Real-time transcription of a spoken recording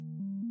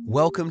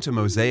Welcome to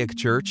Mosaic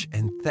Church,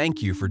 and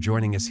thank you for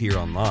joining us here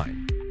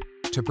online.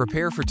 To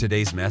prepare for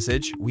today's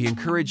message, we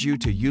encourage you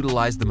to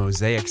utilize the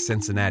Mosaic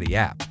Cincinnati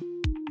app.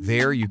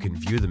 There you can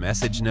view the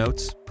message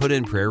notes, put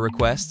in prayer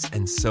requests,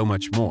 and so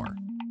much more.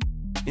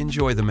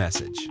 Enjoy the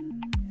message.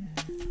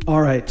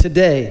 All right,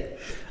 today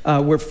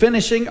we're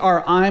finishing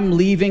our I'm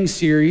Leaving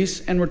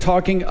series, and we're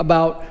talking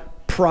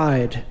about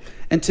pride.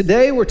 And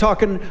today we're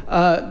talking,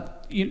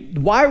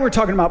 why we're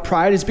talking about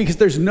pride is because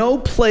there's no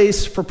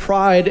place for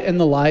pride in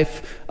the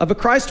life of a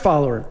Christ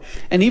follower.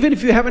 And even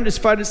if you haven't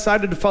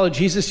decided to follow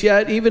Jesus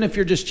yet, even if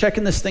you're just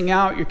checking this thing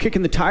out, you're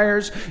kicking the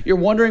tires, you're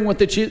wondering what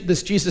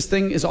this Jesus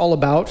thing is all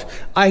about,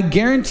 I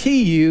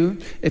guarantee you,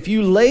 if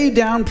you lay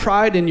down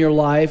pride in your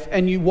life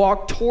and you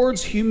walk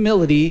towards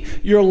humility,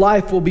 your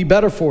life will be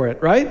better for it,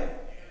 right?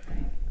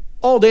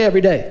 All day,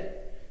 every day.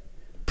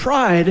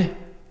 Pride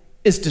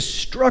is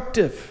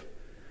destructive.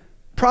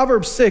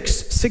 Proverbs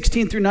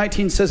 6:16 through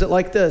 19 says it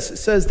like this. It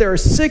says, there are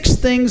 6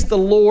 things the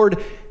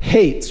Lord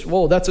hates.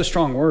 Whoa, that's a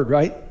strong word,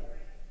 right?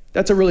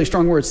 That's a really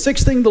strong word.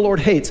 6 things the Lord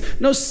hates.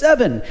 No,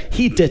 7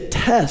 he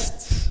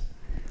detests.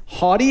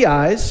 Haughty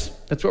eyes,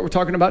 that's what we're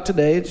talking about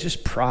today. It's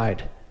just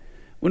pride.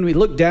 When we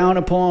look down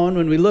upon,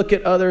 when we look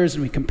at others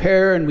and we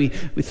compare and we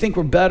think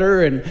we're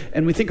better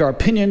and we think our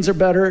opinions are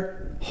better.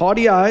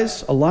 Haughty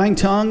eyes, a lying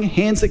tongue,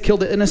 hands that kill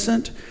the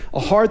innocent, a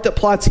heart that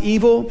plots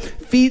evil,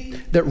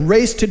 feet that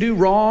race to do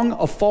wrong,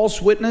 a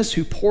false witness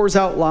who pours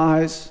out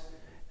lies,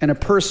 and a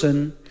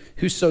person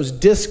who sows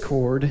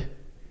discord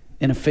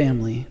in a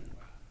family.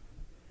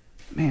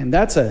 Man,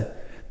 that's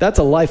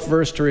a life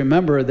verse to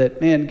remember that,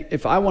 man,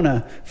 if I want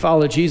to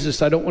follow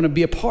Jesus, I don't want to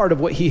be a part of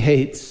what he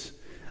hates.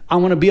 I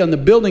want to be on the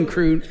building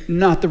crew,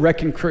 not the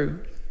wrecking crew.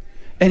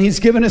 And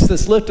he's given us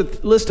this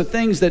list of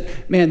things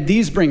that, man,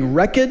 these bring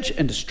wreckage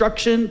and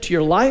destruction to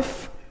your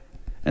life.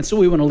 And so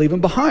we want to leave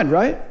them behind,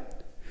 right?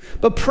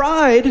 But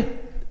pride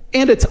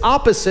and its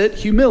opposite,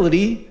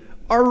 humility,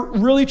 are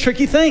really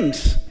tricky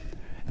things.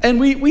 And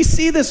we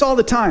see this all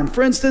the time.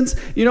 For instance,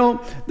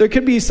 there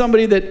could be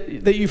somebody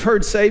that you've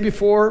heard say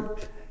before,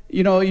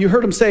 you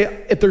heard them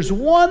say, if there's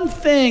one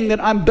thing that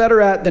I'm better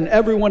at than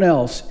everyone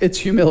else, it's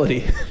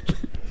humility.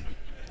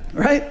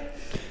 Right?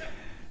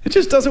 It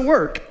just doesn't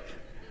work.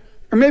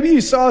 Or maybe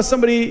you saw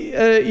somebody,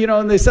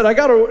 and they said, I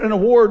got an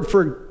award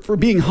for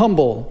being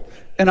humble,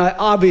 and I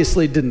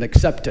obviously didn't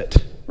accept it,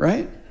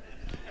 right?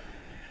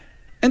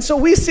 And so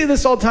we see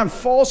this all the time,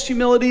 false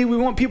humility. We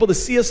want people to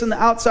see us on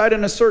the outside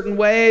in a certain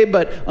way,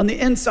 but on the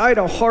inside,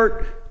 our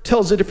heart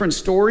tells a different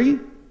story.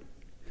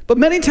 But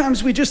many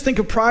times we just think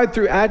of pride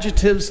through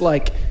adjectives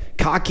like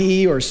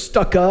cocky or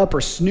stuck up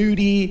or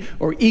snooty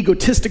or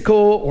egotistical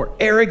or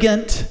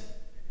arrogant.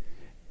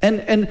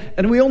 And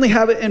we only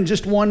have it in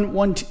just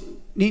one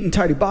neat and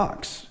tidy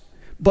box.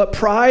 But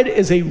pride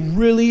is a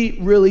really,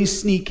 really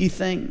sneaky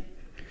thing.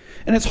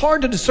 And it's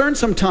hard to discern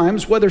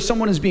sometimes whether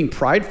someone is being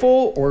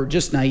prideful or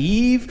just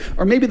naive,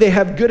 or maybe they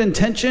have good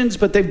intentions,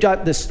 but they've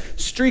got this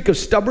streak of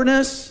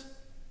stubbornness.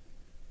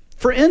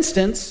 For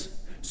instance,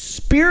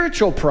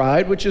 spiritual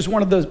pride, which is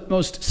one of the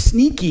most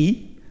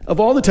sneaky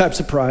of all the types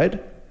of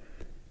pride,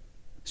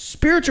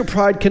 spiritual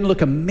pride can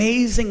look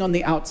amazing on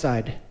the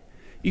outside.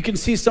 You can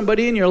see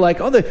somebody and you're like,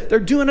 oh, they're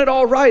doing it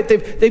all right.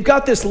 They've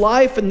got this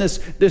life and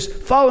this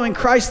following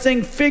Christ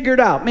thing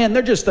figured out. Man,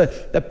 they're just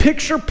the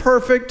picture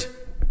perfect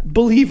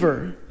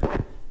believer,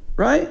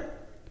 right?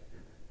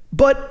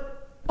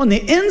 But on the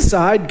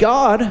inside,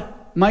 God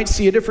might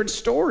see a different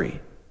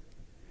story,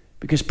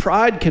 because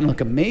pride can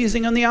look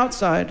amazing on the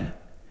outside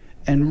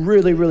and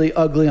really, really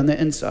ugly on the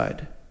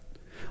inside.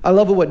 I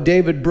love what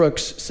David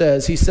Brooks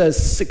says. He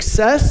says,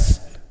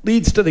 success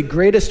leads to the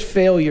greatest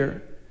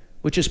failure,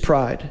 which is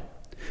pride.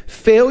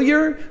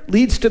 Failure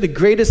leads to the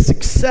greatest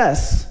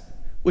success,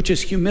 which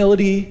is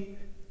humility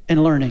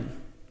and learning.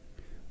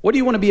 What do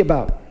you want to be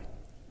about?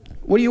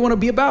 What do you want to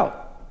be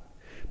about?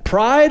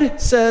 Pride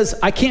says,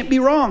 I can't be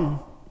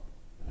wrong.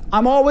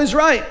 I'm always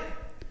right.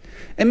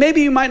 And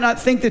maybe you might not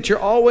think that you're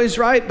always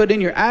right, but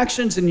in your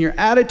actions and your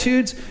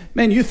attitudes,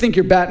 man, you think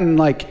you're batting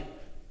like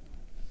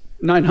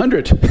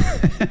 900.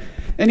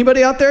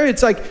 Anybody out there?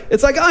 It's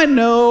like I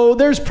know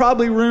there's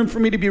probably room for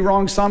me to be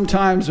wrong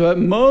sometimes, but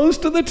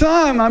most of the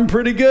time I'm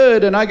pretty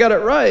good and I got it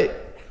right.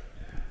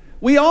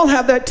 We all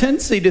have that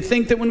tendency to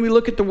think that when we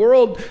look at the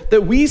world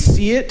that we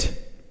see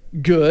it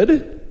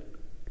good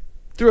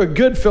through a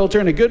good filter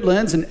and a good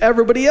lens, and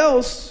everybody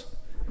else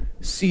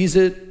sees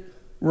it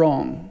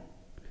wrong.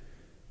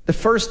 The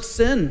first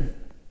sin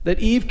that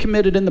Eve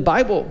committed in the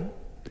Bible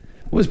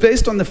was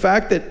based on the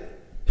fact that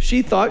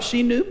she thought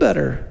she knew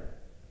better.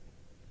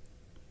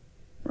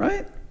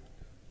 Right?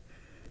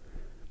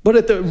 But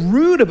at the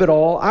root of it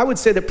all, I would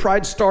say that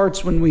pride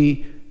starts when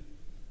we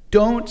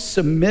don't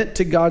submit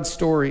to God's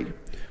story,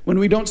 when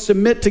we don't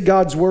submit to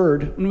God's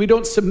word, when we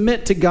don't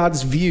submit to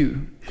God's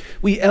view.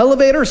 We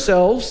elevate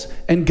ourselves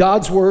and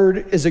God's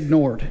word is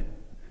ignored.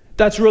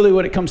 That's really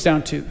what it comes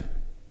down to.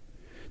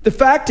 The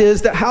fact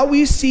is that how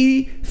we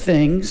see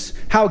things,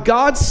 how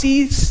God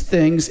sees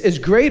things, is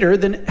greater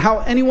than how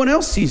anyone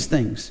else sees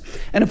things.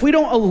 And if we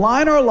don't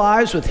align our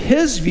lives with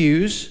his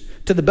views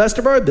to to the best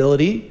of our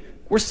ability,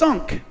 we're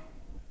sunk.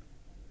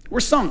 We're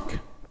sunk.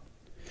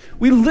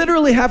 We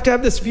literally have to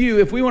have this view.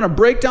 If we want to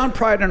break down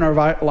pride in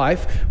our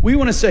life, we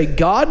want to say,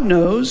 God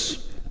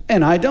knows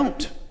and I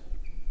don't.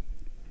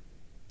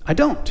 I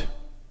don't.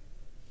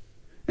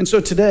 And so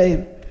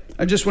today,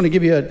 I just want to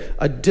give you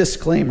a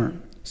disclaimer.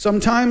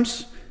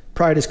 Sometimes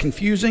pride is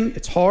confusing,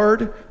 it's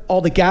hard,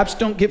 all the gaps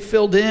don't get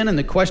filled in, and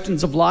the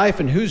questions of life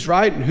and who's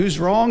right and who's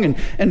wrong,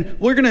 and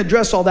we're going to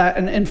address all that.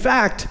 And in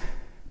fact,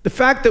 the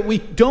fact that we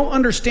don't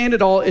understand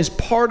it all is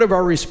part of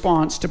our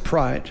response to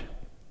pride.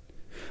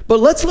 But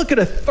let's look at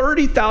a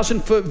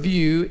 30,000-foot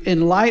view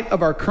in light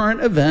of our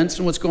current events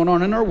and what's going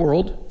on in our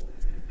world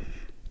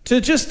to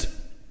just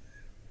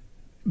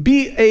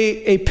be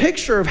a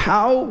picture of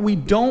how we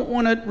don't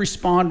want to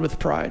respond with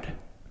pride.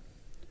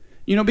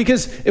 You know,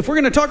 because if we're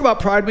going to talk about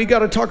pride, we got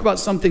to talk about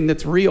something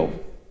that's real,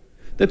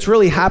 that's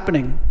really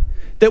happening,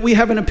 that we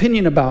have an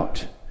opinion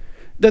about,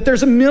 that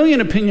there's a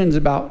million opinions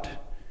about.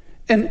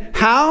 And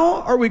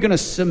how are we going to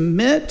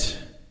submit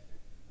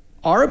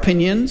our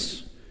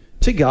opinions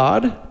to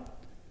God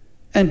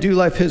and do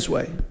life his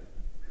way?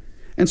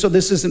 And so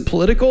this isn't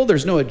political.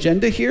 There's no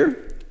agenda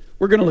here.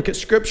 We're going to look at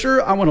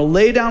scripture. I want to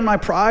lay down my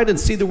pride and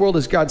see the world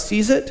as God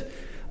sees it.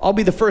 I'll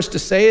be the first to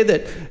say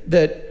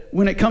that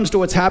when it comes to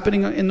what's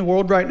happening in the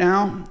world right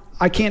now,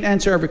 I can't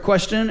answer every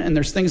question, and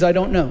there's things I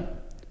don't know.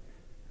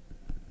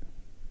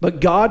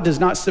 But God does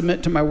not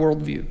submit to my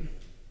worldview.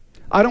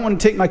 I don't want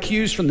to take my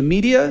cues from the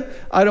media.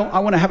 I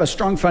want to have a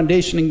strong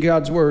foundation in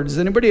God's word. Is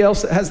anybody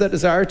else that has that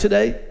desire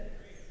today?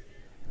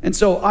 And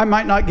so I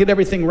might not get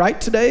everything right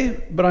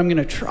today, but I'm going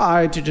to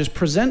try to just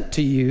present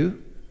to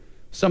you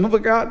some of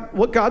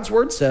what God's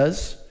word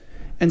says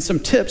and some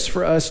tips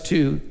for us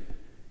to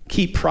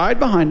keep pride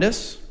behind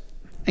us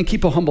and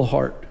keep a humble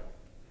heart.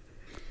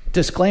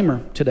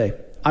 Disclaimer today,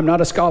 I'm not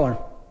a scholar.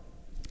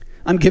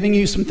 I'm giving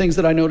you some things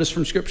that I noticed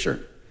from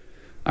scripture.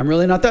 I'm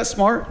really not that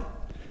smart.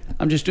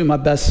 I'm just doing my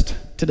best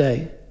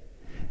today.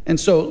 And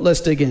so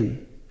let's dig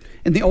in.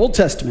 In the Old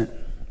Testament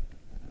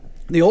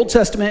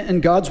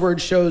and God's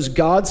word shows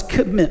God's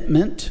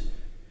commitment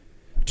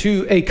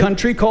to a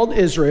country called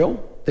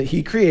Israel that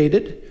he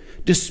created,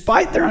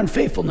 despite their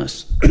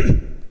unfaithfulness.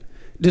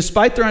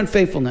 Despite their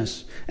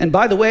unfaithfulness. And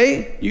by the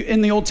way,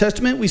 in the Old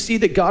Testament, we see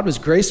that God was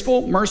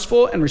graceful,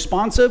 merciful, and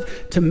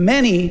responsive to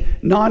many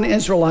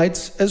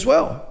non-Israelites as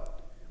well,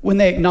 when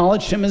they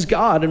acknowledged him as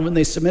God and when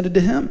they submitted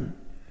to him.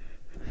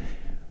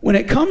 When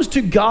it comes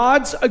to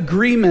God's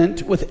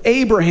agreement with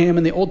Abraham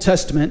in the Old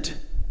Testament,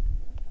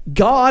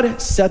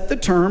 God set the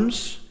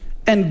terms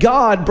and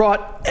God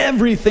brought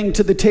everything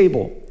to the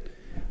table.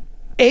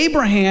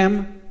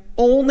 Abraham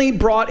only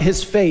brought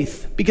his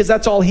faith because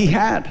that's all he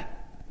had.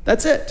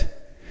 That's it.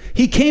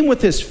 He came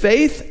with his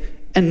faith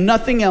and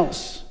nothing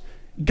else.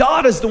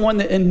 God is the one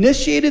that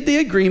initiated the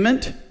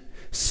agreement,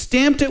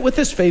 stamped it with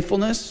his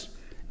faithfulness,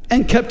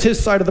 and kept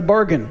his side of the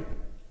bargain.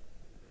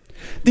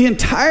 The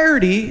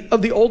entirety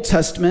of the Old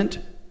Testament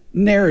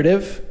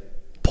narrative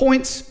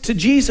points to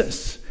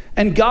Jesus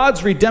and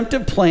God's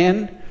redemptive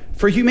plan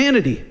for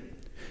humanity.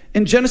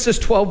 In Genesis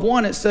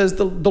 12:1, it says,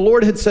 the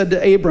Lord had said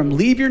to Abram,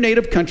 leave your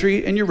native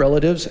country and your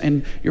relatives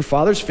and your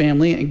father's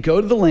family and go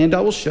to the land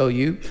I will show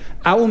you.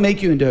 I will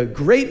make you into a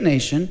great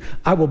nation.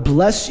 I will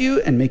bless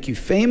you and make you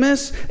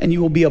famous, and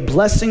you will be a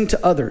blessing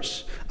to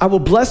others. I will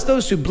bless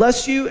those who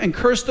bless you and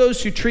curse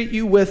those who treat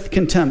you with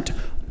contempt.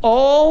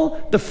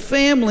 All the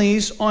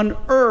families on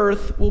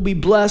earth will be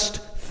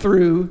blessed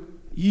through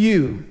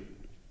you.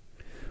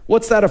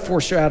 What's that a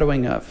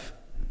foreshadowing of?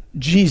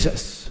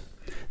 Jesus.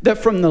 That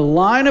from the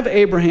line of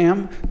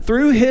Abraham,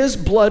 through his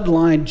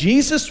bloodline,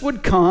 Jesus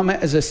would come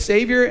as a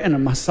Savior and a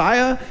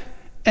Messiah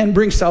and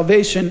bring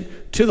salvation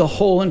to the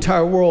whole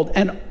entire world.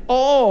 And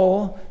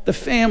all the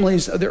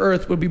families of the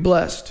earth would be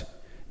blessed.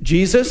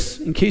 Jesus,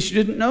 in case you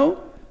didn't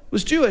know,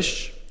 was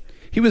Jewish.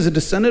 He was a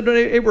descendant of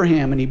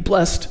Abraham, and he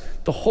blessed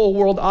the whole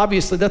world.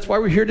 Obviously, that's why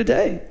we're here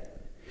today.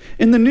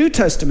 In the New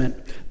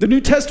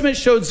Testament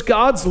shows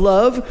God's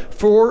love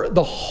for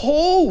the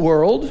whole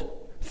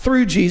world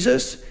through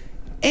Jesus,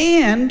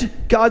 and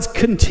God's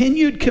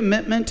continued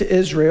commitment to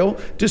Israel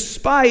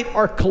despite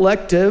our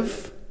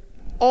collective,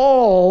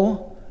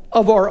 all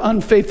of our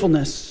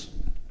unfaithfulness.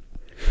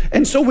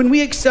 And so when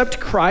we accept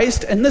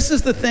Christ, and this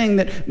is the thing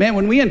that, man,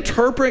 when we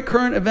interpret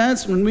current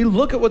events, when we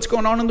look at what's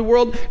going on in the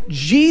world,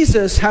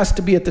 Jesus has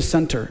to be at the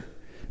center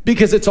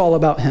because it's all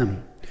about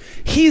him.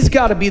 He's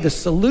got to be the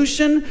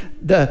solution,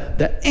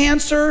 the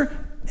answer,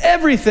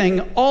 everything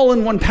all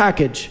in one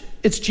package.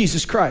 It's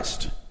Jesus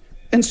Christ.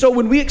 And so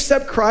when we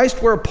accept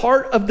Christ, we're a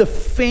part of the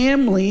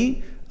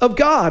family of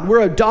God.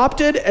 We're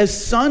adopted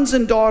as sons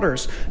and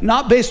daughters,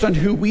 not based on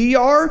who we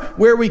are,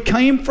 where we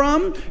came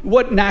from,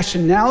 what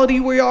nationality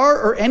we are,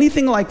 or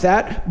anything like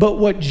that, but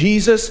what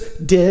Jesus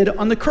did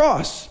on the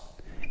cross.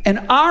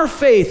 And our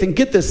faith, and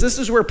get this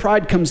is where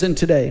pride comes in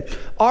today.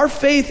 Our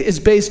faith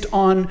is based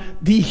on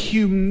the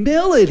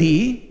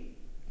humility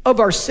of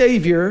our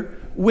Savior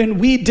when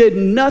we did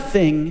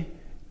nothing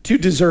to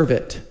deserve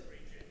it.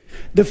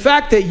 The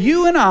fact that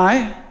you and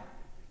I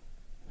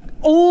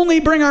only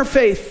bring our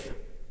faith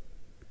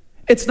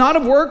It's not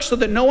of works so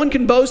that no one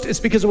can boast. It's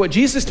because of what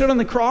Jesus did on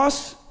the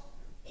cross.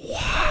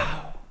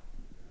 Wow.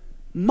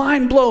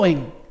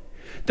 Mind-blowing.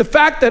 The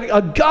fact that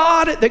a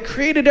God that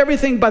created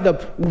everything by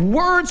the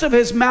words of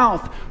his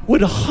mouth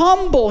would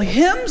humble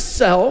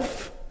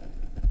himself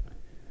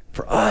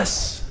for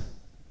us.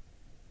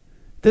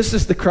 This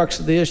is the crux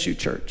of the issue,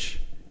 church.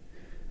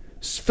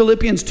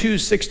 Philippians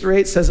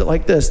 2:6-8 says it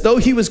like this: though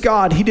he was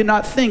God, he did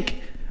not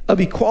think of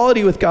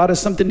equality with God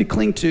as something to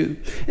cling to.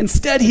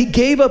 Instead, he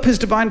gave up his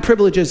divine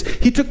privileges.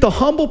 He took the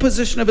humble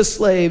position of a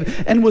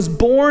slave and was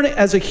born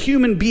as a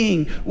human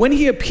being. When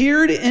he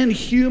appeared in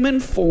human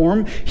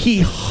form, he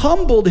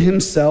humbled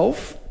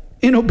himself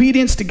in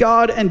obedience to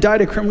God and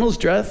died a criminal's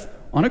death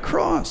on a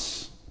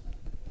cross.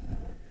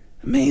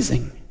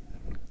 Amazing.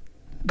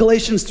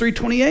 Galatians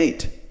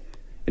 3:28.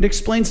 It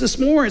explains this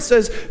more. It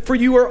says, for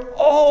you are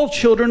all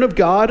children of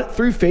God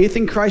through faith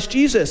in Christ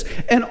Jesus.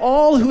 And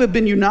all who have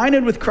been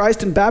united with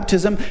Christ in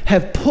baptism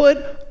have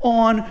put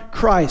on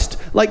Christ,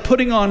 like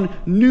putting on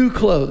new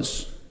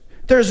clothes.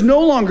 There's no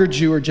longer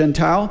Jew or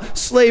Gentile,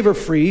 slave or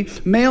free,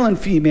 male and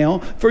female,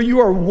 for you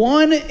are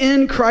one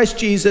in Christ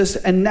Jesus.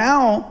 And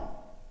now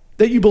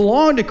that you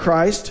belong to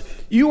Christ,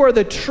 you are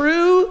the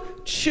true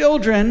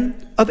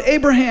children of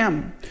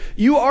Abraham.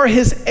 You are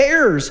his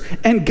heirs.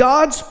 And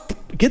God's,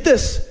 get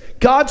this,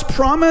 God's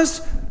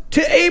promise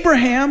to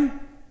Abraham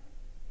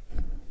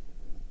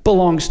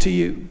belongs to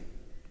you.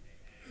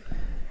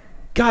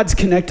 God's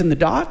connecting the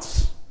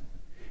dots.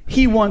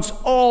 He wants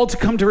all to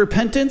come to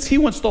repentance. He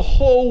wants the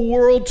whole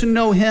world to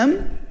know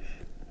him.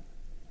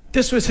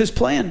 This was his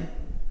plan.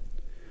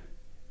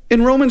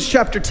 In Romans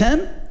chapter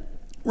 10,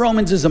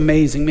 Romans is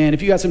amazing, man.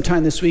 If you got some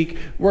time this week,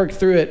 work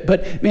through it.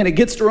 But man, it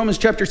gets to Romans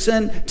chapter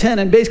 10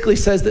 and basically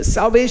says that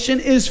salvation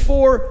is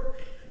for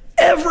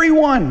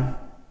everyone.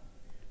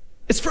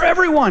 It's for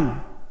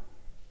everyone.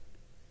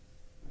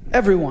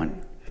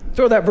 Everyone.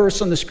 Throw that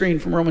verse on the screen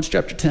from Romans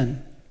chapter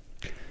 10.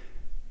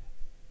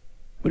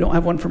 We don't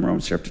have one from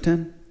Romans chapter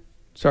 10?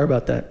 Sorry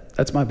about that.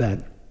 That's my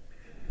bad.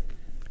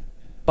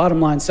 Bottom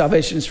line,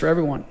 salvation is for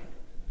everyone.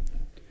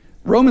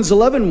 Romans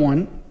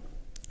 11:1,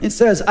 it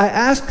says, I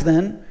ask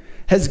then,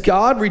 has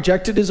God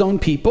rejected his own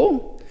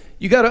people?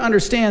 You got to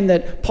understand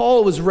that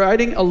Paul was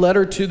writing a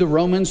letter to the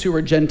Romans who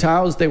were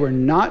Gentiles. They were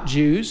not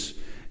Jews.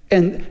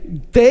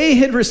 And they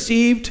had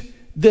received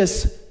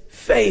this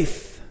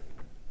faith.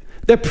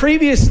 That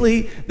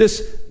previously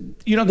this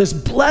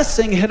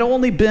blessing had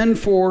only been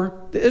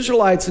for the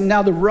Israelites, and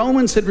now the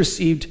Romans had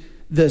received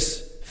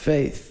this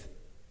faith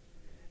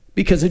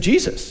because of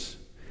Jesus.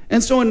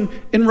 And so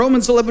in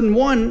Romans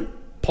 11:1,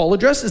 Paul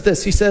addresses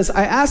this. He says,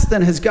 I ask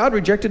then, has God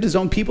rejected his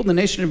own people, the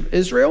nation of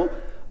Israel?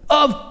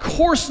 Of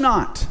course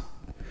not.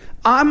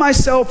 I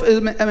myself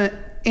am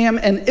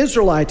an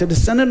Israelite, a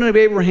descendant of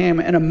Abraham,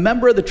 and a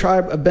member of the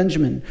tribe of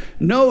Benjamin.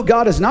 No,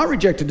 God has not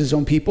rejected his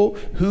own people,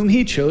 whom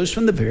he chose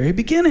from the very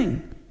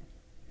beginning.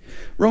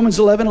 Romans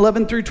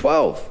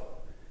 11:11-12.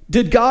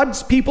 Did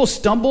God's people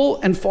stumble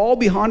and fall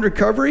beyond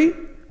recovery?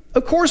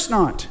 Of course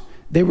not.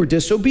 They were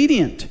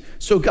disobedient.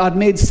 So God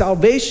made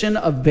salvation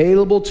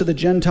available to the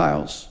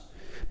Gentiles.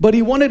 But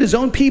he wanted his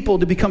own people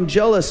to become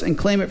jealous and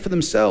claim it for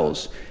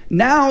themselves.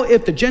 Now,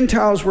 if the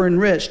Gentiles were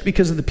enriched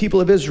because the people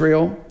of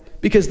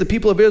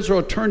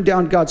Israel turned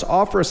down God's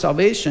offer of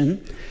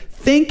salvation,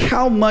 think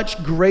how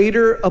much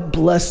greater a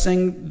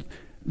blessing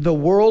the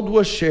world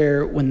will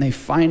share when they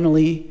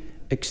finally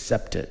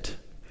accept it.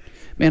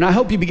 Man, I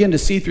hope you begin to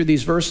see through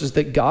these verses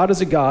that God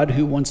is a God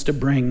who wants to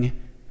bring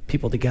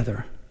people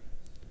together,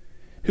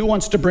 who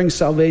wants to bring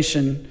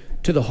salvation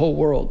to the whole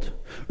world.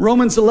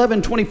 Romans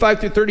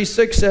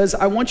 11:25-36 says,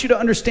 I want you to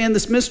understand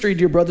this mystery,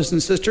 dear brothers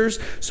and sisters,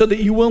 so that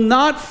you will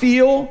not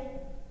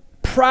feel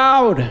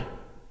proud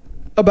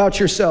about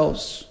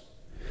yourselves.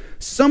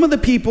 Some of the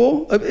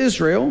people of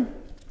Israel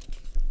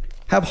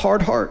have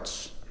hard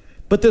hearts,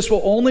 but this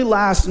will only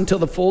last until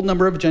the full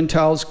number of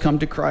Gentiles come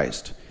to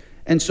Christ.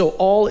 And so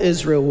all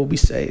Israel will be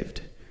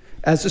saved.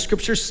 As the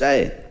scriptures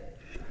say,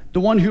 the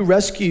one who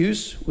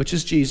rescues, which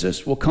is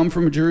Jesus, will come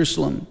from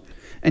Jerusalem,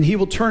 and he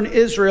will turn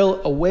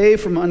Israel away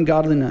from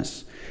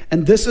ungodliness.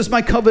 And this is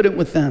my covenant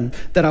with them,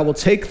 that I will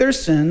take their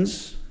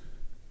sins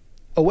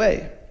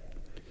away.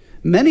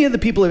 Many of the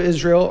people of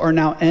Israel are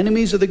now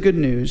enemies of the good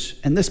news,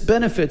 and this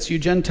benefits you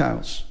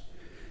Gentiles.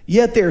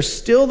 Yet they are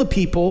still the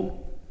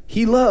people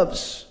he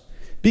loves,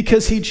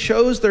 because he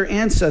chose their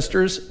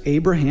ancestors,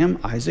 Abraham,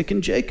 Isaac,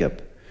 and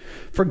Jacob.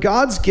 For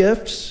God's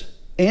gifts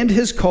and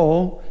his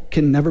call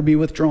can never be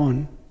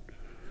withdrawn.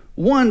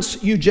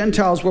 Once you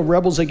Gentiles were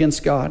rebels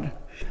against God,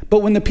 but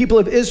when the people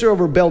of Israel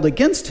rebelled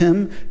against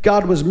him,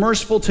 God was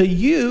merciful to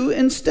you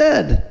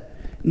instead.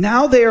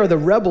 Now they are the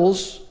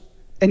rebels,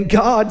 and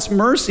God's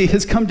mercy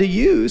has come to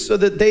you so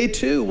that they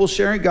too will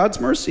share in God's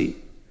mercy.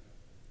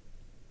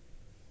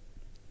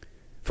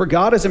 For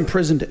God has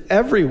imprisoned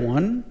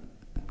everyone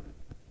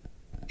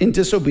in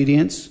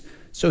disobedience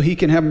so he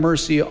can have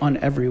mercy on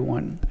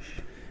everyone.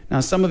 Now,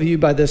 some of you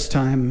by this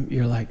time,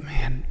 you're like,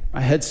 man,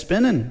 my head's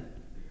spinning.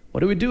 What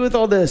do we do with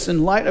all this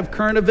in light of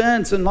current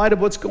events, in light of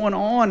what's going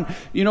on?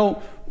 You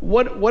know,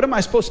 what am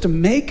I supposed to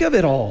make of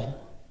it all?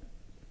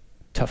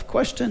 Tough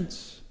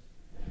questions.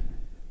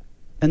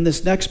 And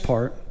this next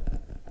part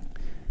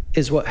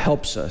is what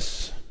helps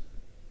us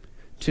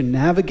to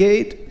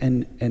navigate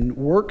and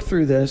work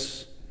through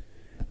this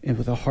and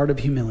with a heart of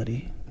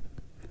humility.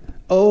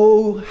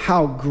 Oh,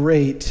 how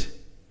great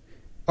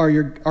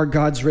are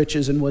God's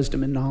riches and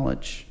wisdom and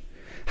knowledge.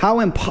 How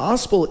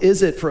impossible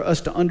is it for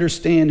us to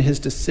understand his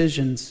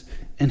decisions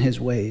and his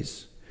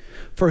ways?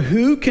 For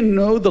who can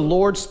know the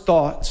Lord's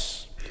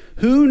thoughts?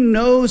 Who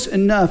knows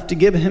enough to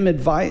give him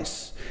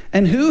advice?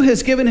 And who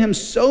has given him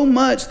so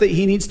much that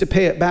he needs to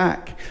pay it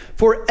back?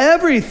 For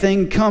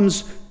everything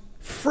comes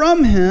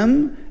from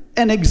him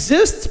and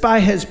exists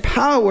by his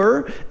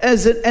power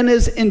and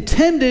is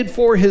intended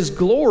for his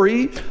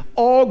glory.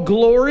 All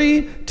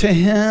glory to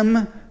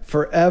him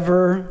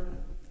forever.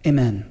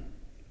 Amen.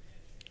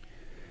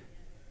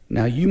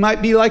 Now, you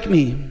might be like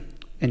me,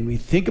 and we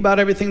think about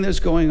everything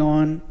that's going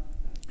on,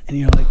 and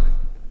you're like,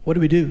 what do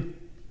we do?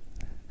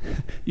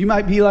 You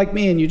might be like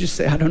me, and you just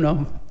say, I don't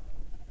know.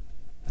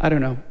 I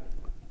don't know.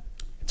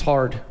 It's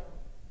hard.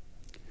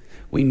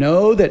 We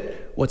know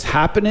that what's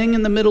happening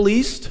in the Middle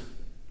East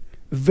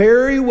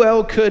very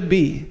well could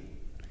be,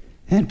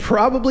 and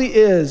probably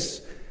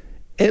is,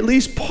 at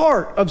least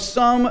part of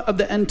some of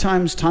the end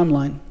times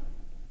timeline.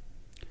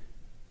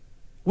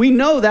 We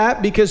know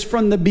that because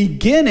from the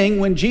beginning,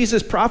 when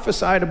Jesus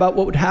prophesied about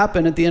what would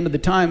happen at the end of the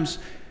times,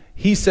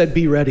 he said,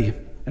 be ready.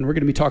 And we're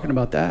going to be talking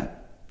about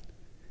that.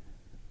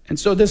 And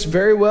so this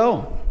very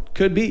well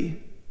could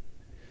be.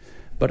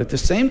 But at the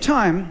same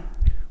time,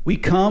 we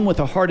come with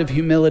a heart of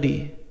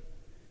humility.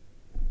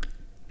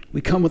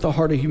 We come with a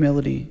heart of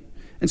humility.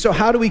 And so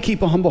how do we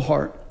keep a humble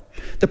heart?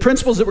 The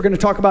principles that we're going to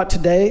talk about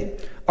today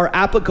are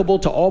applicable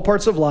to all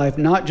parts of life,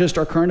 not just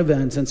our current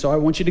events. And so I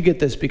want you to get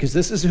this, because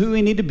this is who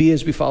we need to be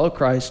as we follow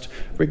Christ,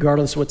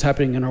 regardless of what's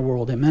happening in our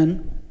world.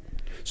 Amen?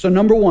 So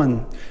number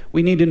one,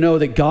 we need to know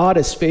that God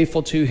is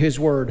faithful to his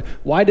word.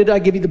 Why did I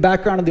give you the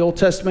background of the Old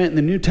Testament and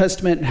the New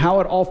Testament and how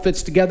it all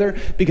fits together?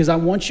 Because I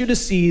want you to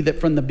see that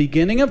from the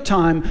beginning of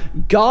time,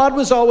 God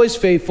was always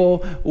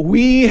faithful.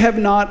 We have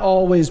not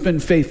always been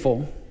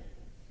faithful.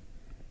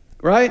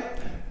 Right?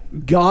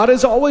 God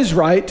is always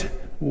right.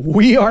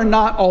 We are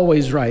not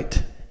always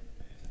right.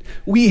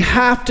 We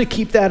have to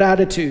keep that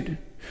attitude.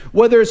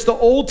 Whether it's the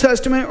Old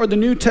Testament or the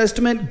New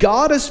Testament,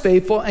 God is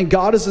faithful and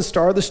God is the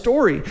star of the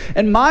story.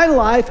 And my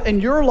life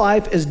and your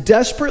life is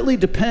desperately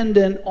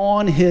dependent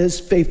on his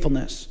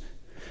faithfulness.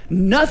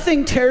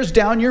 Nothing tears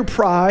down your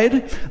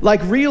pride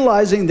like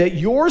realizing that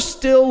you're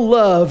still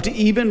loved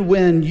even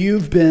when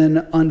you've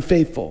been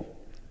unfaithful.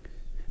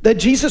 That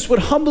Jesus would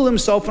humble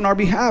himself on our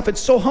behalf. It's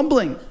so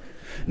humbling.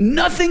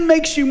 Nothing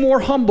makes you more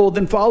humble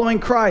than following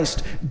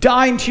Christ,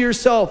 dying to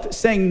yourself,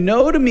 saying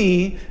no to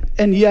me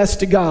and yes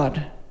to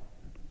God.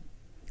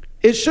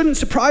 It shouldn't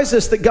surprise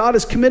us that God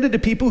is committed to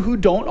people who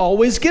don't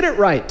always get it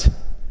right.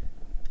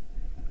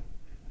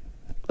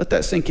 Let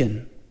that sink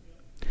in.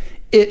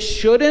 It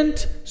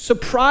shouldn't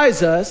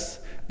surprise us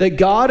that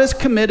God is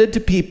committed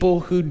to people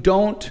who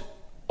don't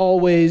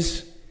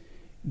always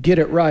get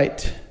it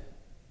right.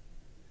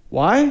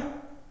 Why?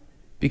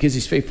 Because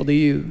he's faithful to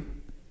you.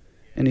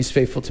 And he's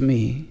faithful to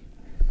me,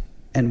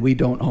 and we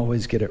don't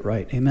always get it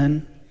right.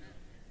 Amen?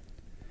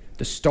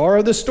 The star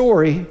of the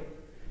story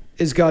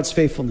is God's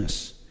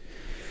faithfulness.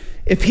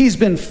 If he's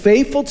been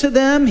faithful to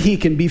them, he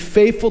can be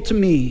faithful to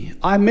me.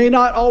 I may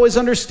not always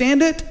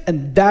understand it,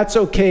 and that's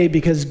okay,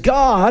 because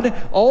God,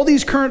 all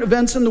these current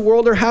events in the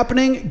world are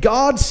happening,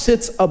 God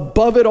sits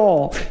above it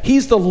all.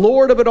 He's the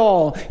Lord of it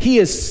all. He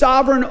is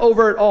sovereign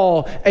over it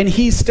all, and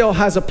he still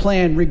has a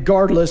plan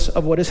regardless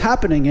of what is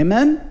happening.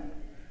 Amen?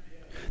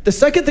 The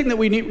second thing that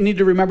we need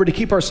to remember to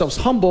keep ourselves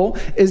humble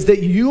is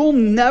that you'll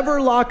never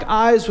lock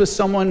eyes with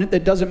someone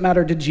that doesn't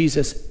matter to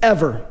Jesus,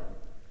 ever.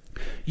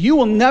 You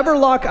will never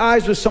lock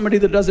eyes with somebody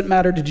that doesn't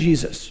matter to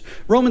Jesus.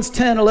 Romans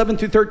 10, 11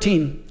 through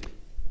 13.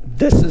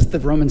 This is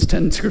the Romans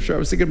 10 scripture I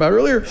was thinking about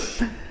earlier.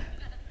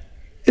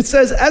 It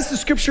says, as the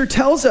scripture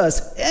tells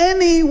us,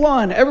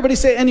 anyone, everybody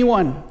say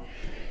anyone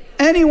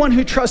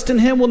who trusts in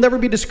him will never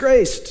be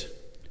disgraced.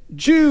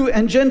 Jew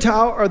and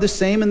Gentile are the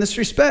same in this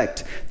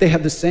respect. They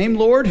have the same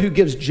Lord who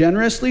gives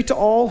generously to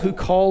all who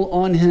call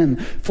on him.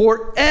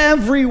 For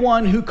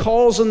everyone who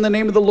calls on the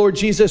name of the Lord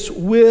Jesus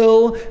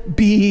will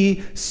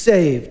be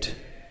saved.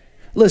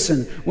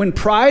 Listen, when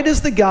pride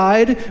is the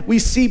guide, we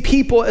see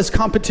people as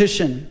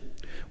competition.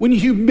 When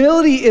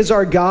humility is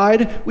our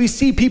guide, we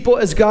see people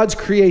as God's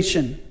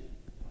creation.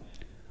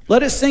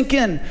 Let it sink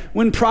in.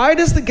 When pride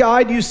is the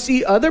guide, you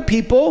see other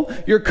people,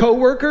 your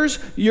coworkers,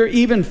 your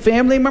even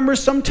family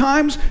members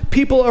sometimes,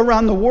 people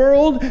around the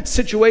world,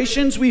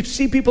 situations, we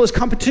see people as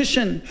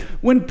competition.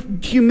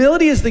 When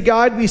humility is the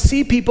guide, we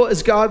see people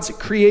as God's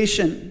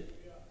creation.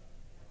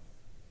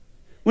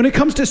 When it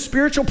comes to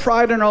spiritual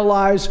pride in our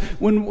lives,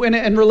 when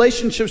in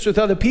relationships with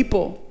other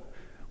people,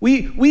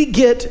 we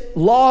get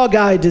log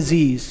eye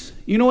disease.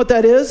 You know what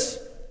that is?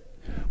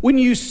 When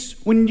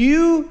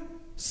you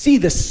see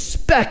the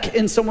speck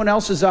in someone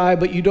else's eye,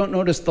 but you don't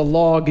notice the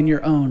log in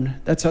your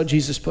own. That's how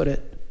Jesus put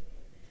it.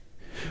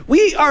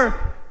 We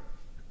are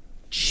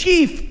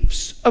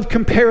chiefs of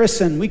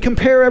comparison. We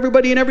compare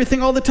everybody and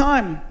everything all the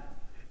time.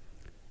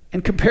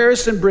 And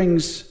comparison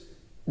brings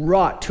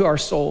rot to our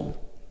soul.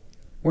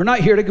 We're not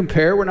here to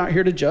compare. We're not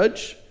here to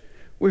judge.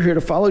 We're here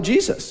to follow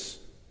Jesus.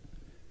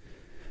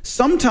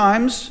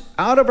 Sometimes,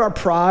 out of our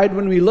pride,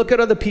 when we look at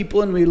other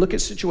people and we look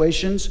at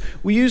situations,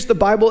 we use the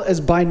Bible as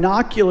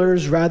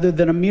binoculars rather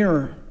than a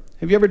mirror.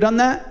 Have you ever done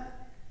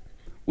that?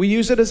 We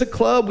use it as a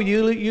club. We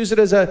use it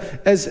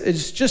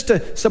as just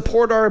to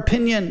support our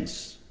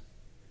opinions.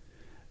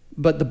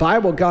 But the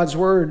Bible, God's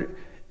word,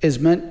 is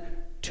meant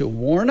to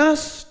warn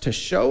us, to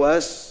show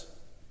us,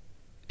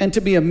 and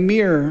to be a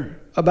mirror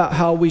about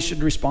how we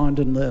should respond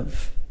and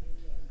live.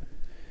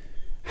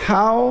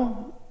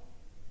 How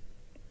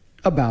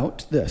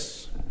about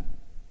this?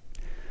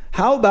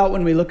 How about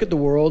when we look at the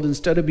world,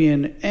 instead of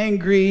being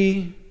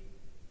angry,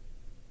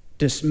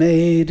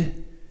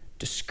 dismayed,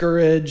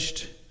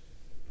 discouraged,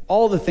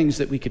 all the things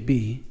that we could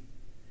be,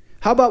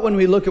 how about when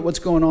we look at what's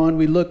going on,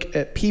 we look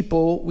at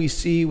people we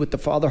see with the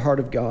Father heart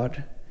of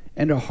God,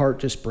 and our heart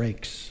just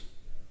breaks?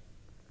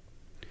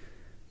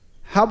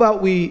 How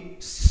about we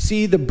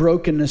see the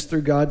brokenness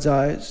through God's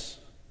eyes?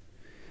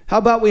 How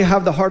about we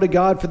have the heart of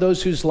God for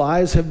those whose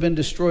lives have been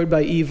destroyed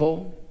by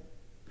evil?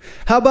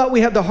 How about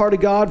we have the heart of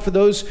God for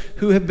those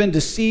who have been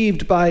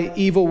deceived by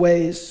evil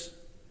ways?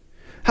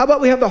 How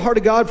about we have the heart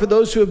of God for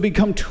those who have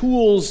become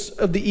tools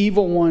of the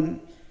evil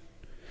one?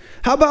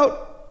 How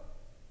about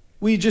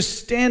we just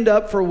stand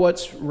up for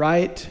what's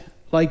right,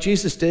 like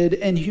Jesus did,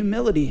 in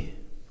humility?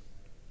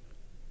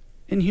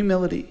 In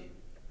humility.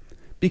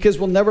 Because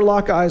we'll never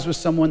lock eyes with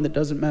someone that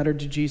doesn't matter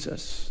to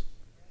Jesus.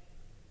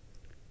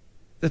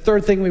 The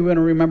third thing we want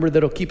to remember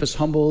that'll keep us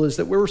humble is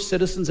that we're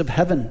citizens of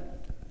heaven.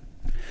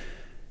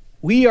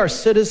 We are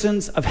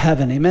citizens of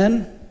heaven,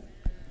 amen?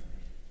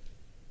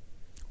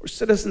 We're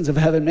citizens of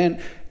heaven,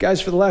 man.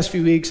 Guys, for the last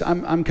few weeks,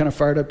 I'm kind of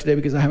fired up today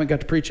because I haven't got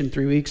to preach in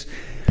 3 weeks.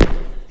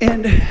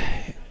 And,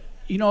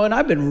 and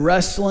I've been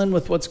wrestling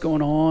with what's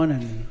going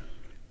on,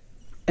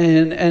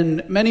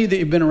 and many that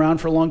you've been around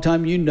for a long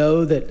time, you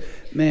know that,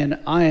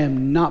 man, I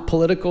am not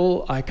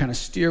political. I kind of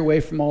steer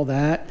away from all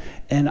that,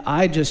 and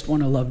I just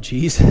want to love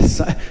Jesus.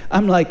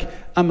 I'm like,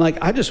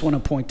 I just want to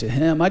point to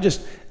him.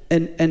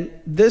 And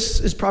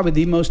this is probably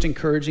the most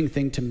encouraging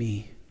thing to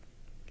me.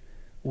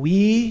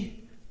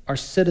 We are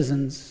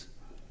citizens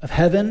of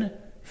heaven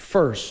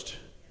first,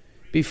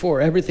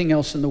 before everything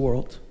else in the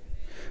world.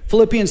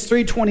 Philippians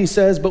 3:20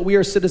 says, but we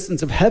are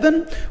citizens of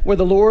heaven, where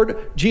the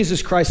Lord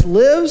Jesus Christ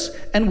lives,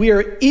 and we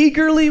are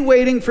eagerly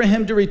waiting for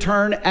him to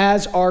return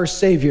as our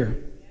Savior.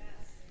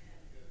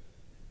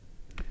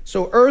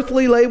 So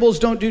earthly labels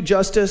don't do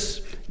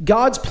justice.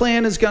 God's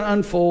plan is going to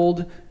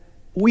unfold.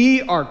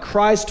 We are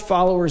Christ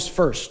followers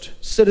first,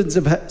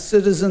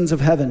 citizens of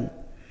heaven.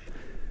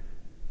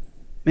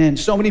 Man,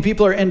 so many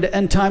people are into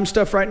end time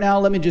stuff right now.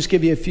 Let me just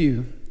give you a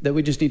few that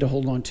we just need to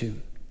hold on to.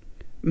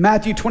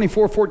 Matthew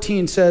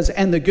 24:14 says,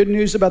 and the good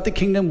news about the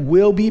kingdom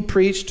will be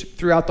preached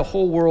throughout the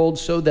whole world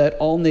so that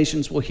all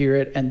nations will hear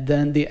it, and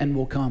then the end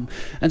will come.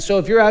 And so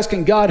if you're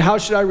asking God, how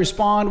should I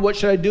respond? What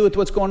should I do with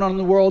what's going on in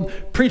the world?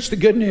 Preach the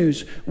good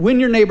news. Win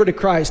your neighbor to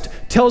Christ.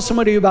 Tell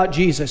somebody about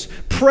Jesus.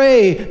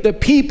 Pray that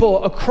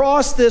people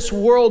across this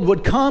world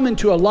would come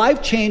into a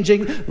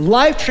life-changing,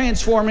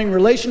 life-transforming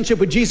relationship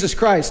with Jesus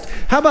Christ.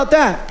 How about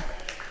that?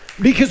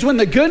 Because when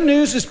the good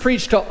news is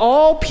preached to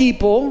all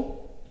people,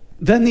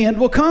 then the end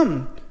will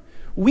come.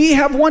 We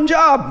have one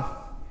job.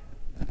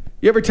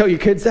 You ever tell your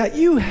kids that?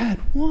 You had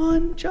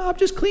one job.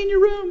 Just clean your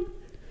room.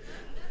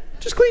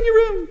 Just clean your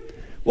room.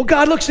 Well,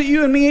 God looks at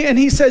you and me and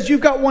he says,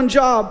 you've got one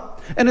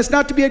job. And it's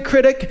not to be a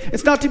critic.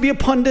 It's not to be a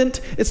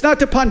pundit. It's not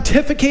to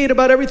pontificate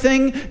about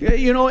everything,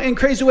 in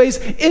crazy ways.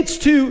 It's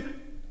to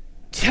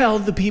tell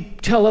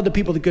other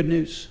people the good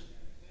news.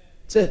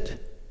 That's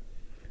it.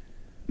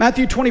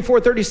 Matthew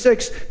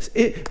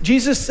 24:36,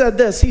 Jesus said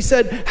this. He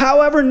said,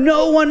 however,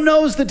 no one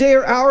knows the day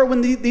or hour when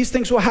these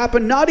things will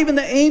happen. Not even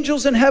the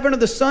angels in heaven or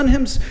the Son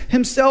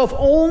himself.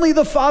 Only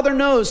the Father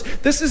knows.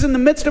 This is in the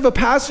midst of a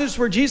passage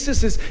where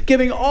Jesus is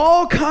giving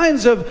all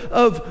kinds of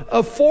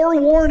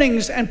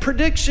forewarnings and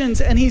predictions.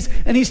 And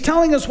he's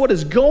telling us what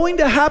is going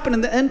to happen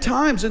in the end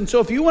times. And so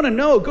if you want to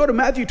know, go to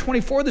Matthew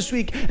 24 this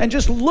week and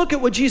just look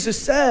at what Jesus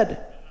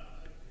said.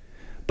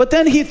 But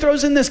then he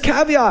throws in this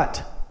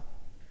caveat.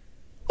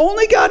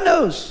 Only God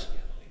knows.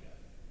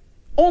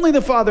 Only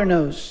the Father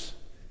knows.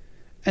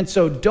 And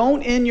so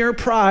don't in your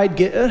pride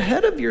get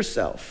ahead of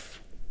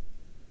yourself.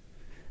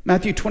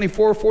 Matthew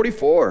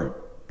 24:44.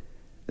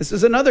 This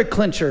is another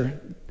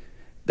clincher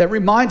that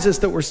reminds us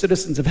that we're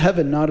citizens of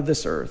heaven, not of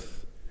this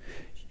earth.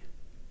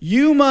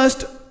 You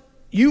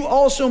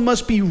also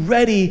must be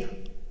ready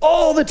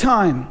all the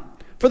time,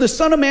 for the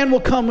Son of Man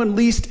will come when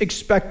least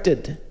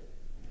expected.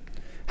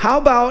 How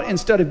about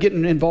instead of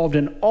getting involved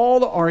in all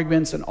the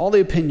arguments and all the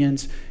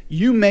opinions,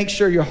 you make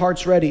sure your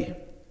heart's ready.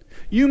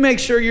 You make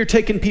sure you're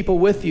taking people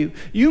with you.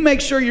 You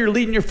make sure you're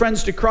leading your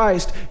friends to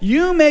Christ.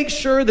 You make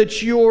sure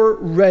that you're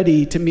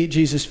ready to meet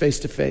Jesus face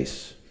to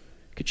face.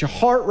 Get your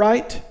heart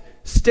right,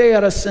 stay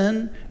out of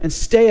sin, and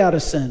stay out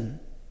of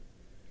sin.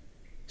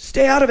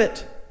 Stay out of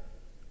it.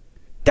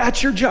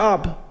 That's your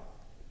job.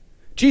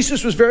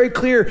 Jesus was very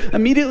clear.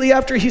 Immediately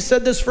after he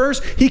said this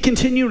verse, he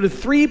continued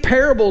with 3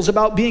 parables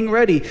about being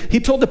ready. He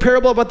told the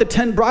parable about the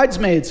 10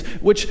 bridesmaids,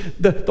 which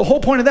the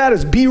whole point of that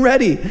is be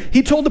ready.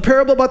 He told the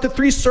parable about the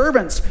 3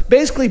 servants.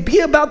 Basically, be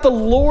about the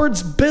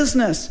Lord's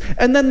business.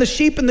 And then the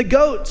sheep and the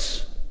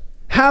goats.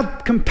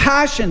 Have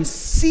compassion,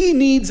 see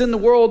needs in the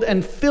world,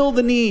 and fill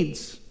the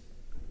needs.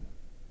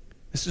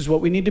 This is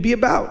what we need to be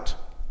about.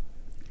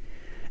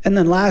 And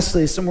then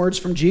lastly, some words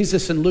from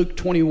Jesus in Luke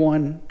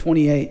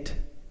 21:28.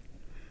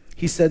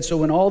 He said, so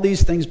when all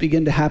these things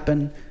begin to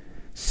happen,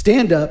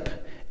 stand up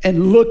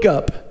and look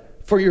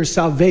up, for your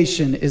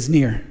salvation is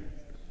near.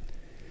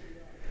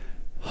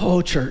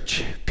 Oh,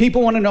 church,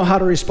 people want to know how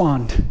to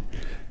respond.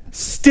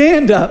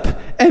 Stand up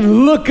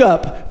and look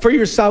up, for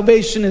your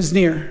salvation is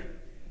near.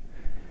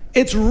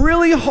 It's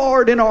really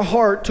hard in our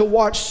heart to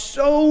watch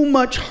so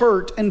much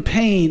hurt and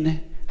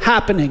pain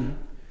happening.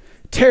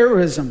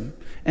 Terrorism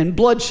and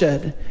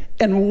bloodshed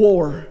and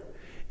war.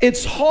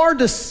 It's hard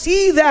to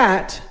see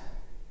that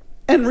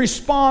and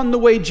respond the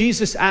way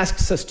Jesus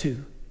asks us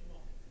to.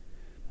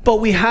 But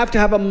we have to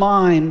have a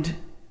mind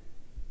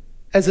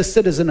as a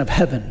citizen of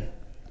heaven,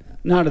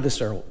 not of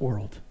this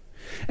world.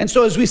 And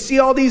so as we see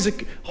all these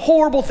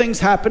horrible things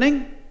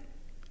happening,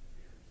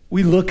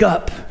 we look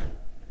up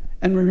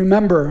and we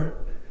remember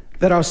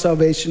that our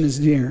salvation is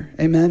near.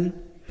 Amen?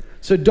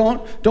 So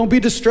don't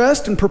be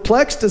distressed and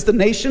perplexed as the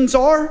nations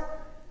are.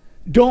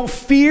 Don't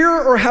fear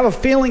or have a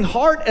failing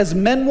heart as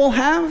men will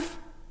have.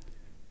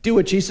 Do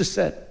what Jesus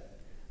said.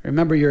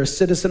 Remember, you're a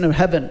citizen of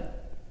heaven.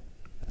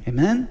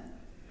 Amen?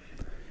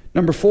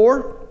 Number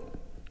 4,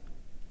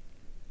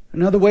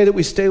 another way that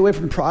we stay away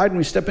from pride and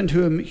we step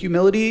into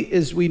humility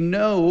is we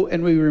know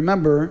and we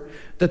remember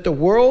that the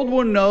world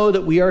will know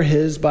that we are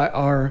his by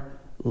our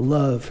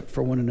love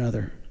for one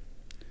another.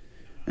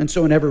 And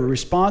so in every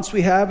response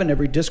we have, in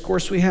every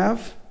discourse we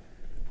have,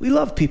 we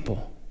love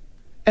people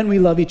and we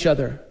love each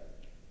other.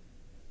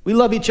 We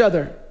love each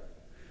other.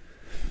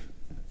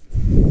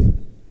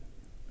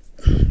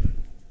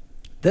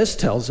 This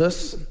tells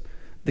us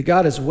that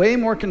God is way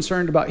more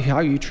concerned about how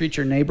you treat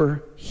your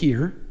neighbor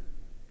here,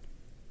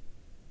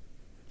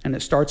 and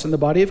it starts in the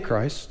body of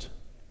Christ,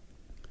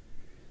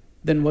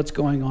 than what's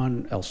going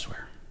on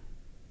elsewhere.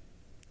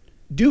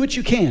 Do what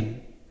you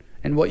can,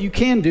 and what you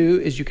can do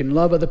is you can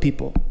love other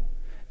people,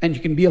 and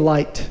you can be a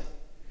light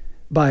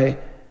by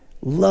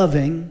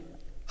loving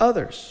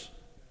others.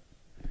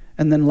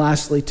 And then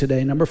lastly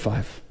today, number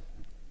 5,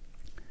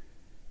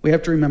 we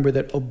have to remember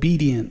that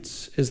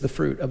obedience is the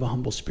fruit of a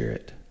humble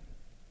spirit.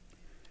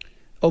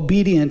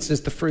 Obedience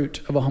is the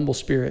fruit of a humble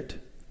spirit.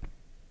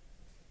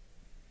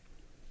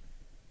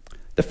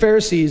 The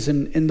Pharisees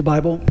in the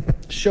Bible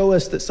show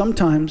us that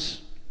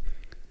sometimes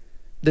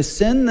the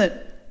sin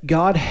that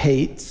God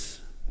hates,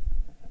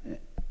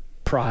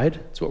 pride,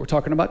 that's what we're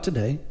talking about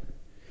today,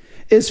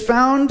 is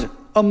found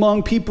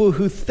among people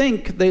who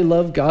think they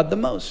love God the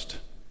most.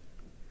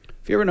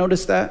 Have you ever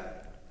noticed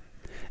that?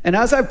 And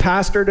as I've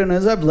pastored and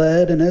as I've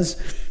led and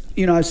as,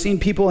 I've seen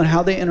people and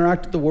how they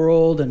interact with the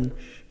world and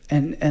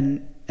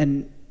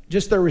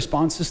just their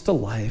responses to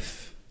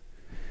life.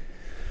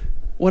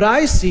 What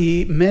I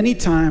see many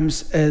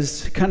times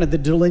as kind of the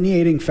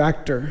delineating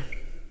factor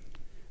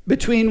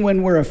between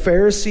when we're a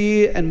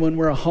Pharisee and when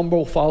we're a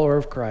humble follower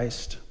of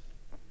Christ.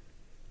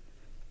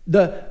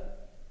 The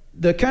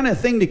kind of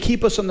thing to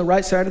keep us on the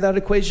right side of that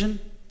equation,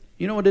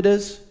 you know what it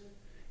is?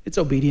 It's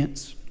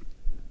obedience.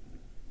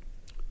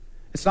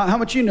 It's not how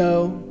much you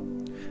know.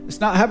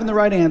 It's not having the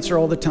right answer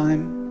all the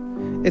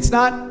time. It's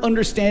not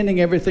understanding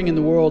everything in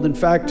the world. In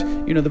fact,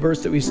 the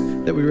verse that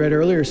we read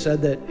earlier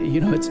said that,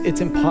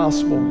 it's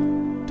impossible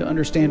to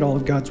understand all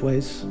of God's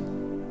ways.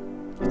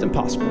 It's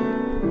impossible.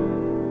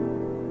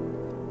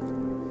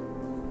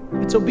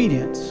 It's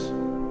obedience.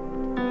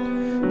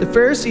 The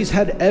Pharisees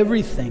had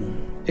everything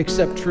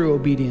except true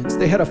obedience.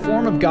 They had a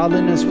form of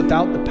godliness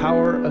without the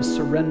power of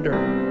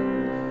surrender.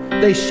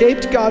 They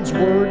shaped God's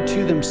word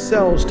to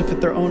themselves to fit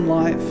their own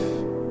life.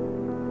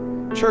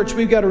 Church,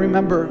 we've got to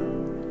remember,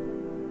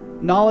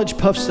 knowledge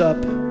puffs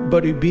up,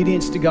 but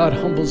obedience to God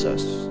humbles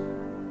us.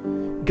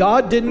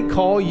 God didn't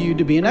call you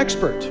to be an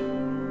expert.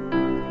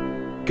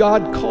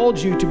 God called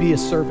you to be a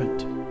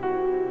servant.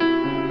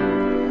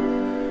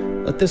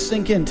 Let this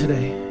sink in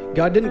today.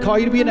 God didn't call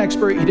you to be an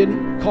expert. He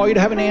didn't call you to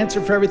have an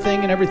answer for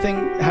everything and everything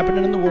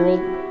happening in the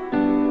world.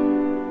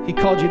 He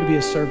called you to be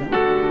a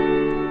servant.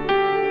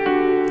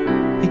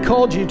 He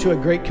called you to a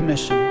great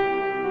commission.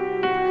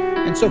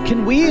 And so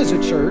can we as a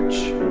church,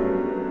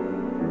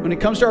 when it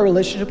comes to our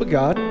relationship with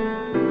God,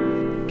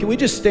 can we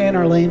just stay in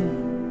our lane?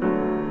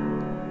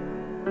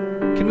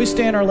 Can we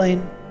stay in our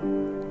lane?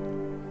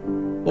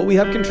 What we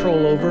have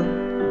control over,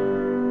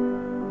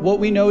 what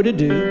we know to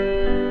do,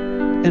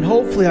 and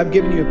hopefully I've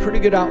given you a pretty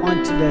good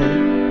outline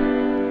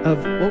today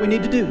of what we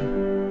need to do.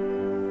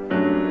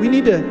 We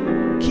need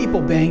to keep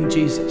obeying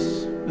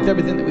Jesus with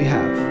everything that we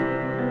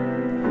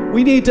have.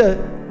 We need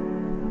to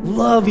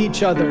love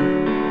each other.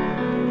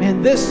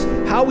 And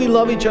how we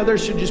love each other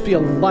should just be a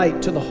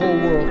light to the whole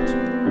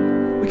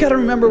world. We got to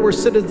remember we're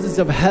citizens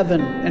of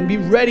heaven and be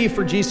ready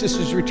for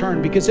Jesus'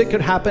 return, because it could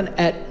happen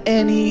at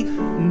any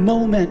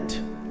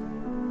moment.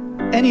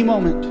 Any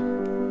moment.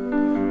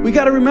 We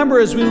got to remember,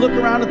 as we look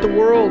around at the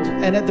world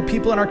and at the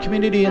people in our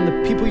community and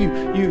the people you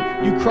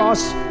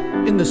cross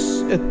in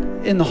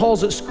the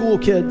halls at school,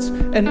 kids,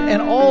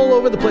 and all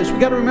over the place, we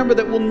got to remember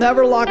that we'll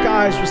never lock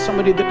eyes with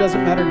somebody that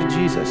doesn't matter to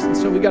Jesus. And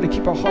so we got to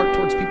keep our heart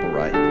towards people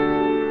right.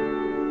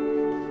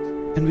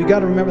 And we got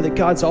to remember that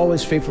God's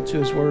always faithful to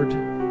his word,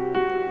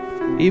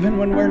 even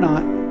when we're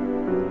not.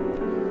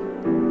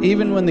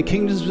 Even when the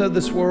kingdoms of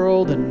this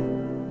world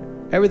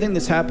and everything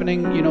that's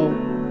happening,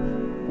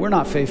 we're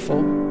not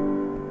faithful.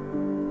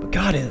 But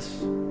God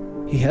is.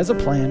 He has a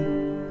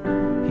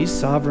plan. He's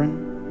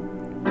sovereign.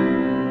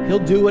 He'll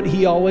do what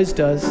he always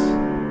does.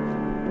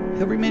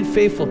 He'll remain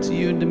faithful to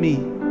you and to me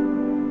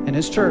and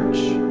his church.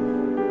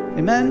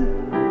 Amen?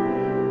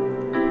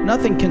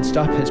 Nothing can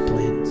stop his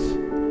plans.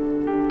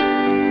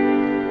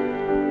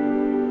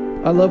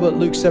 I love what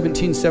Luke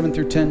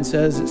 17:7-10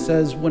 says. It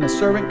says, when a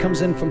servant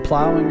comes in from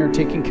plowing or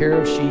taking care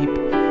of sheep,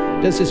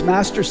 does his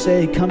master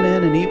say, come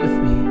in and eat with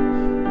me?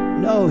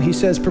 No, he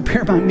says,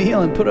 prepare my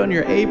meal and put on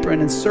your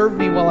apron and serve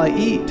me while I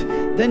eat.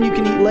 Then you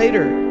can eat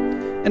later.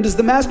 And does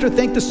the master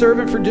thank the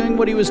servant for doing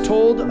what he was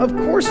told? Of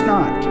course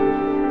not.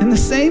 In the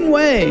same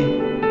way,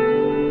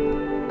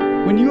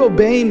 when you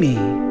obey me,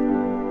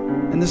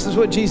 and this is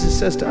what Jesus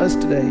says to us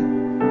today,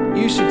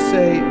 you should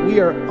say, we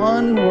are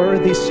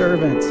unworthy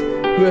servants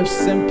who have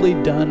simply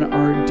done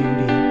our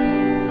duty.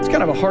 It's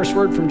kind of a harsh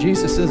word from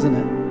Jesus, isn't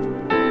it?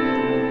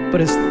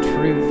 But it's the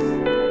truth.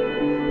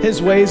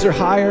 His ways are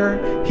higher.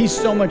 He's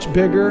so much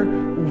bigger.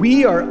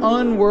 We are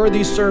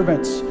unworthy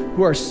servants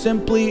who are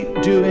simply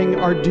doing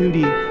our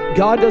duty.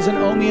 God doesn't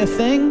owe me a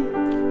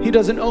thing. He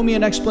doesn't owe me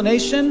an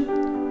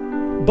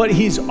explanation, but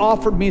he's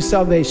offered me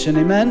salvation.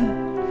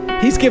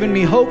 Amen? He's given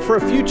me hope for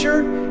a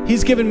future.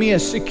 He's given me a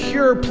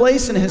secure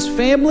place in his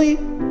family.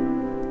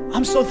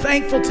 I'm so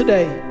thankful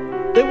today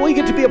that we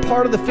get to be a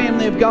part of the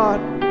family of God.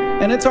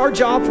 And it's our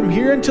job from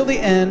here until the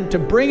end to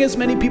bring as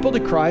many people to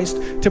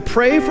Christ, to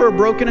pray for a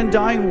broken and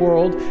dying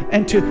world,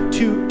 and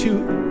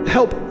to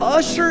help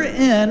usher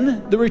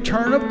in the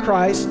return of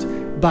Christ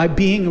by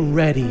being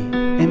ready.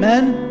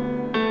 Amen?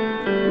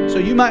 So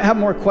you might have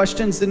more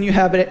questions than you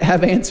have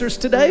answers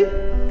today,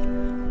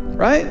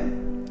 right?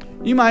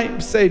 You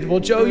might say, well,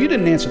 Joe, you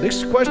didn't answer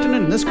this question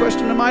and this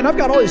question of mine. I've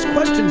got all these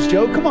questions,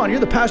 Joe. Come on, you're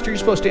the pastor. You're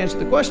supposed to answer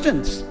the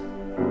questions.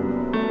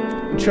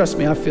 Trust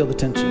me, I feel the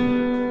tension.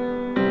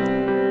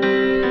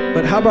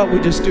 But how about we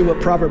just do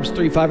what Proverbs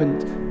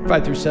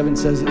 3:5-7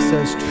 says? It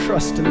says,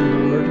 trust in the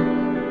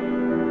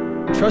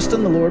Lord. Trust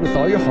in the Lord with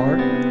all your heart.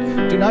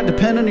 Do not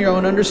depend on your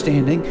own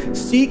understanding.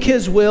 Seek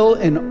his will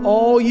in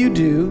all you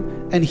do,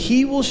 and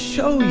he will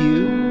show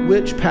you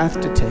which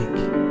path to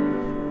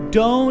take.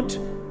 Don't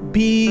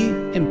be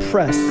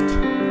impressed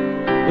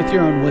with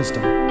your own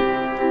wisdom.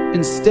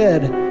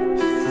 Instead,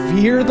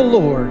 fear the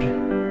Lord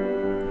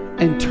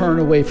and turn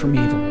away from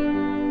evil.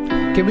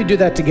 Can we do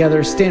that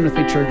together? Stand with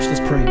me, church.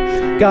 Let's pray.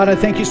 God, I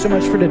thank you so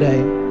much for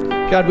today.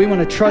 God, we want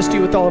to trust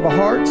you with all of our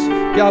hearts.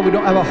 God, we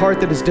don't have a heart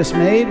that is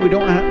dismayed. We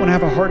don't want to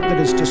have a heart that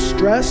is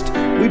distressed.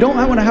 We don't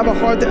want to have a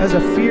heart that has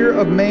a fear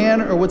of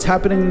man or what's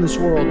happening in this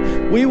world.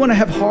 We want to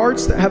have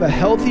hearts that have a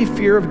healthy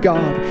fear of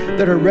God,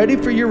 that are ready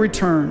for your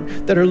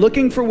return, that are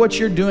looking for what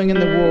you're doing in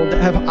the world,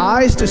 that have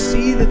eyes to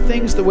see the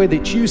things the way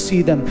that you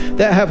see them,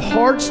 that have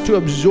hearts to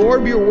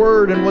absorb your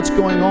word and what's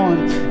going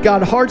on.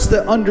 God, hearts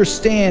that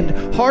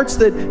understand, hearts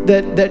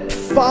that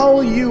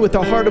follow you with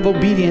a heart of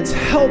obedience.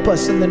 Help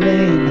us in the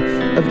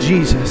name of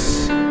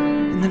Jesus.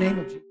 In the name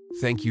of Jesus.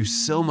 Thank you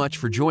so much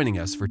for joining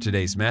us for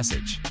today's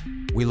message.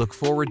 We look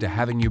forward to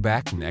having you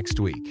back next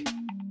week.